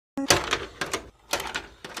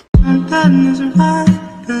when that isn't right,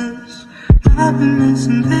 'cause I've been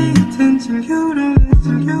missing paying attention. You don't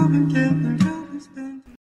listen, you've been getting, you've been spending.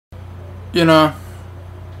 You know,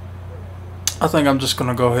 I think I'm just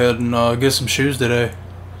gonna go ahead and get some shoes today.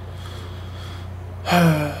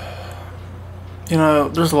 You know,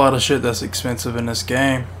 there's a lot of shit that's expensive in this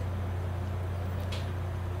game.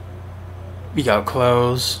 You got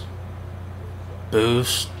clothes,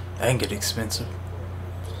 boost, that can get expensive.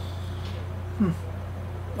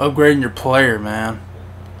 Upgrading your player, man.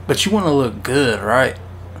 But you want to look good, right?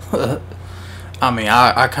 I mean,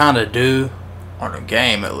 I kind of do on a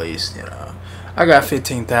game, at least. You know, I got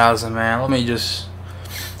 15,000, man. Let me just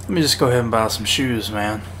go ahead and buy some shoes,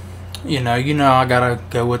 man. You know, I gotta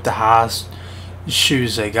go with the highest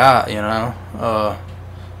shoes they got. You know,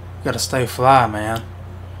 gotta stay fly, man.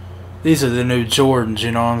 These are the new Jordans,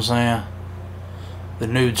 you know what I'm saying? The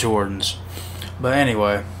new Jordans. But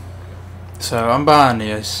anyway, so I'm buying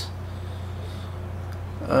this.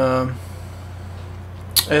 And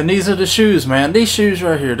these are the shoes, man. These shoes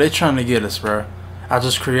right here, they trying to get us, bro. I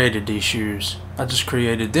just created these shoes. I just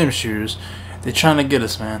created them shoes. They trying to get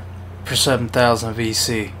us, man. For 7,000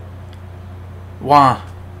 VC. Why?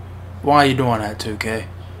 Why are you doing that, 2K?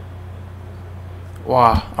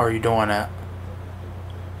 Why are you doing that?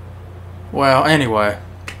 Well, anyway.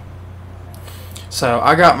 So,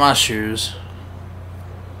 I got my shoes.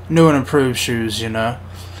 New and improved shoes, you know.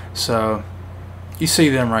 So, you see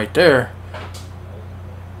them right there.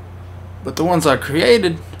 But the ones I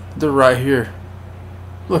created, they're right here.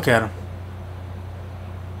 Look at them.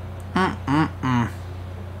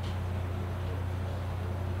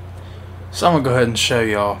 So I'm going to go ahead and show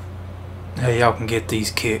y'all how y'all can get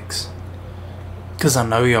these kicks. Because I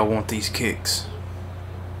know y'all want these kicks.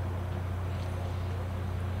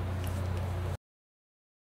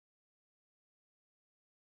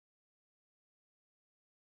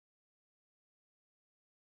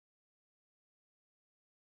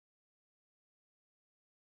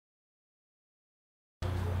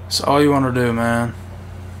 So all you want to do, man,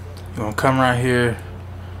 you want to come right here,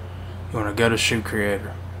 you want to go to shoe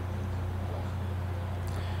creator.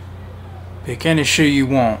 Pick any shoe you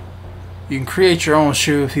want. You can create your own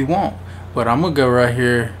shoe if you want, but I'm going to go right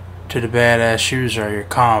here to the badass shoes right here,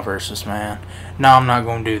 Converses, man. No, I'm not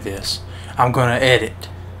going to do this. I'm going to edit.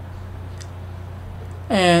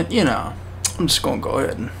 And, you know, I'm just going to go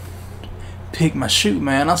ahead and pick my shoe,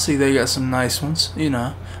 man. I see they got some nice ones, you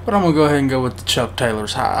know. But I'm going to go ahead and go with the Chuck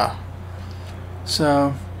Taylor's high.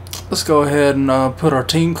 So, let's go ahead and put our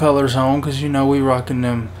team colors on, because, you know, we rocking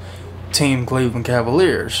them Team Cleveland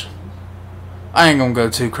Cavaliers. I ain't going to go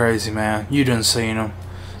too crazy, man. You done seen them.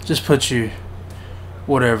 Just put you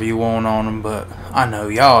whatever you want on them, but I know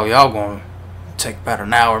y'all going to take about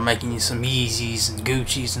an hour making you some Yeezys and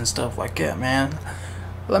Gucci's and stuff like that, man.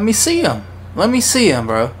 Let me see them. Let me see them,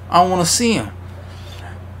 bro. I want to see them.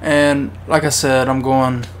 And like I said, I'm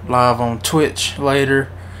going live on Twitch later.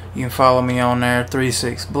 You can follow me on there,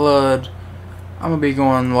 36Blood. I'm going to be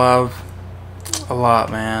going live a lot,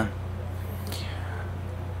 man.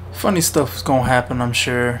 Funny stuff is going to happen, I'm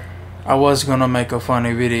sure. I was going to make a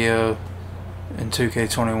funny video in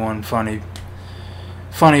 2K21, funny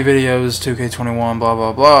videos, 2K21, blah,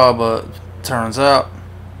 blah, blah, but turns out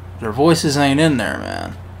their voices ain't in there,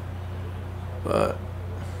 man. But,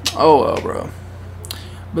 oh well, bro.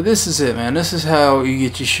 But this is it, man. This is how you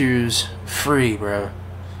get your shoes free, bro.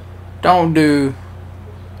 Don't do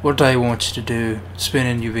what they want you to do.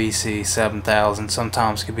 Spending your VC 7,000.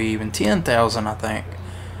 Sometimes could be even 10,000, I think.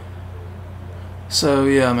 So,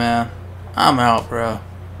 yeah, man. I'm out, bro.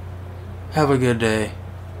 Have a good day.